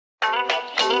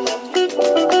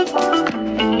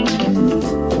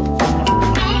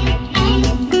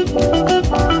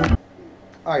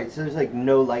Alright, so there's like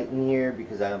no light in here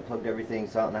because I unplugged everything,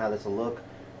 so I don't know how this will look.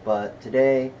 But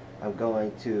today I'm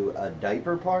going to a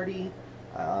diaper party.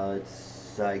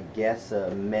 It's, I guess,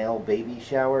 a male baby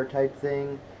shower type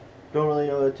thing. Don't really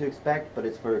know what to expect, but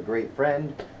it's for a great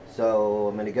friend. So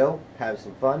I'm going to go, have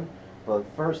some fun. But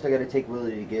first I got to take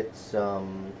Willie to get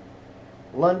some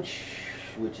lunch,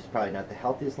 which is probably not the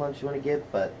healthiest lunch you want to get,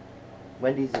 but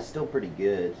Wendy's is still pretty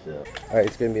good. So, alright,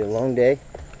 it's going to be a long day,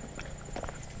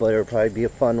 but it'll probably be a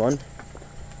fun one.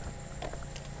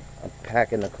 I'm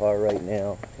packing the car right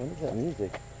now. What is that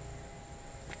music?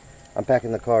 I'm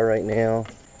packing the car right now,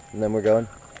 and then we're going.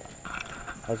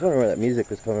 I was wondering where that music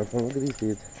was coming from. Look at these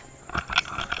dudes.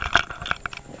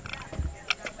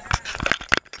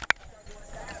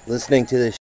 Listening to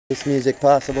the shittiest music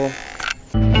possible.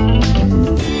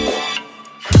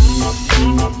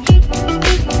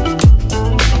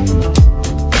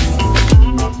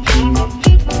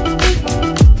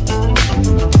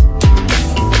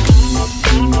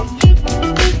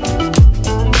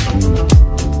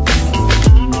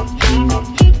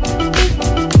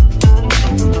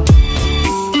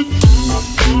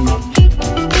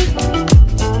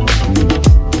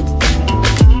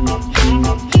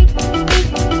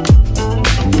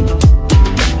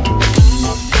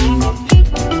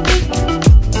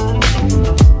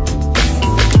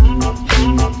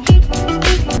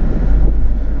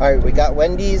 Alright, we got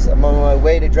Wendy's. I'm on my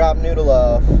way to drop Noodle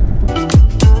off.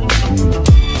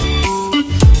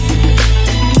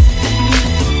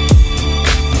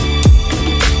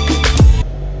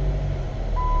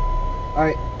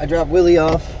 Alright, I dropped Willie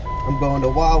off. I'm going to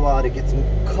Wawa to get some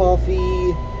coffee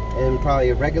and probably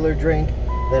a regular drink.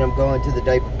 Then I'm going to the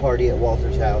diaper party at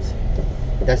Walter's house.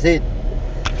 That's it.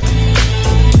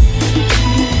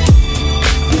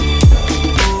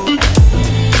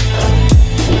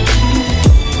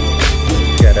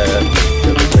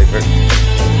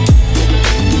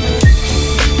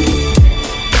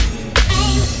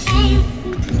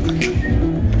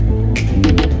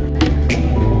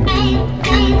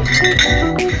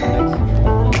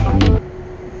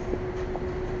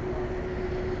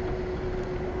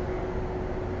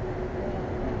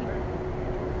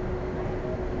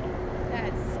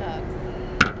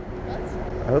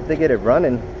 I hope they get it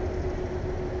running.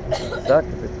 It sucked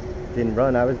if it didn't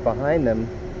run. I was behind them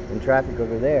in traffic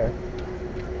over there.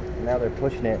 Now they're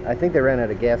pushing it. I think they ran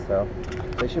out of gas though.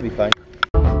 They should be fine.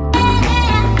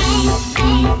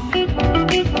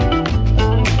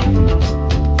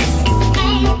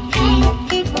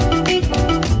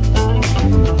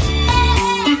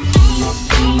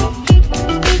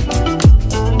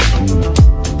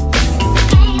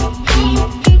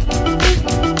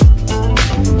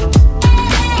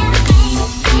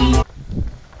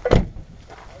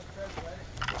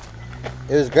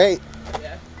 It was great.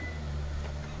 Yeah.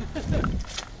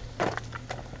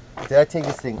 Did I take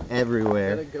this thing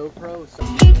everywhere? Got a GoPro.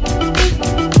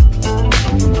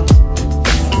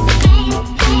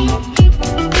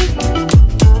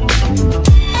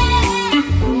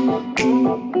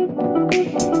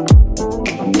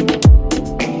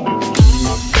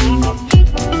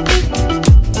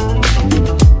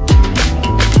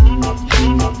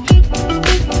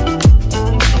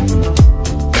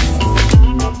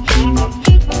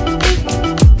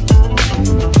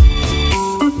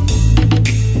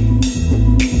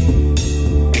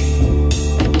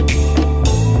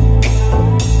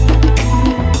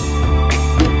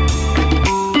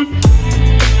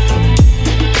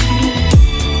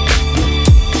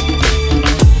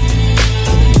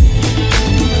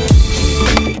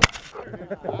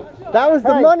 That was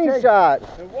the money shot.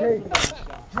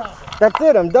 That's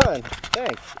it, I'm done.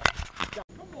 Thanks. Come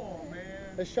on, man.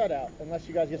 It's shutout, unless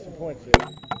you guys get some points here.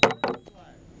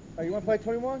 Oh, you want to play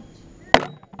 21?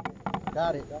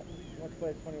 Got it. You want to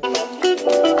play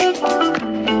 21?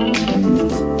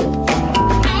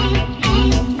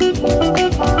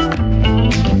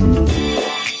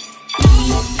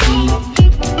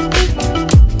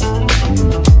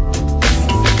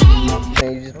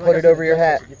 Put it over your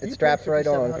hat. It straps right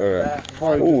on.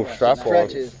 Ooh, strap on.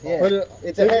 Stretches. Yeah.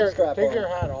 It's a hair strap on. Take your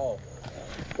hat off.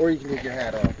 Or you can take your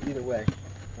hat off. Either way.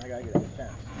 I gotta get it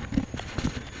fast.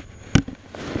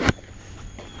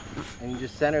 And you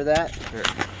just center that. Sure.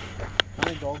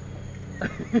 Come in, dog.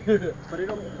 But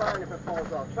it'll be fine if it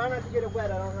falls off. Try not to get it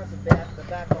wet. I don't have the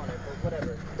back on it, but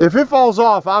whatever. If it falls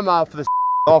off, I'm out for the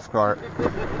golf cart.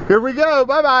 Here we go.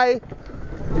 Bye bye.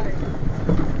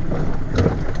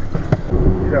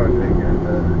 You don't think you're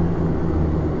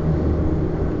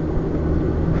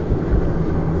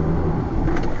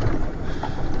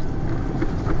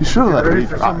You should have let ready me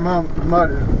for drive. some mud.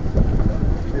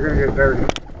 You're gonna get dirty.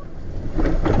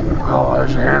 Oh,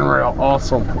 there's a handrail.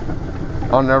 Awesome.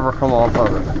 I'll never come off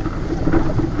of it.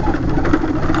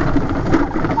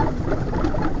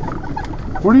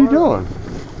 What are you doing?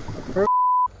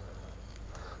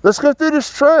 Let's go through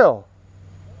this trail.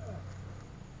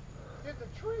 Dude, the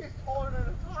tree is taller than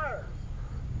the tires.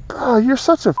 God, you're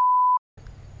such a.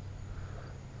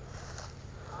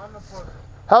 I'm the pussy.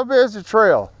 How big is the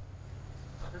trail?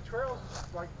 The trail's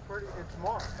like pretty, it's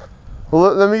marked.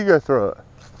 Well, let me go through it.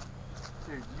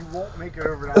 Dude, you won't make it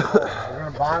over that hole. We're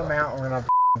gonna bottom out, we're gonna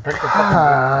pick the fucking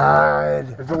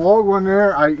God. If the log one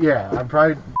there, I'd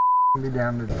probably be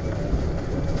down to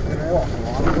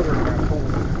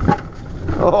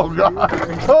Oh God.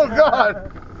 Oh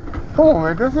God. Come on,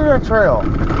 man. Go through that trail.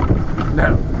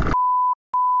 No.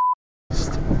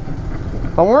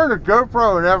 I'm wearing a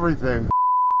GoPro and everything.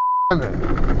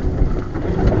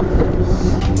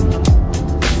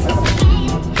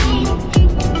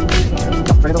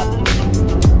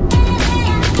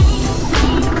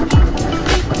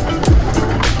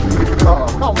 Oh,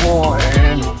 come on,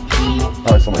 man.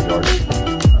 Oh, it's on my yard.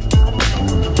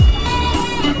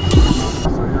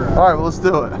 All right, well, let's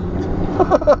do it.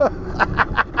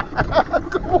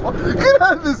 Come on, get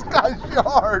out of this guy's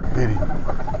yard. Hit him.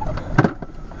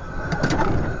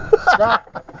 Stop.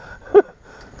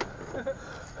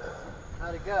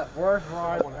 How'd it go? Worst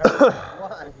ride.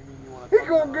 What? He's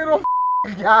gonna get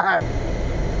a guy.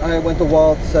 I went to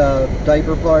Walt's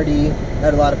diaper party,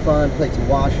 had a lot of fun, played some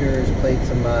washers, played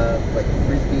some like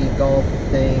frisbee golf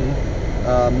thing.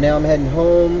 Now I'm heading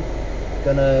home,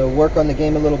 gonna work on the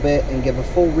game a little bit and give a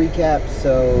full recap,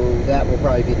 so that will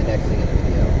probably be the next thing in the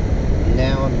video.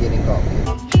 Now I'm getting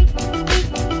coffee.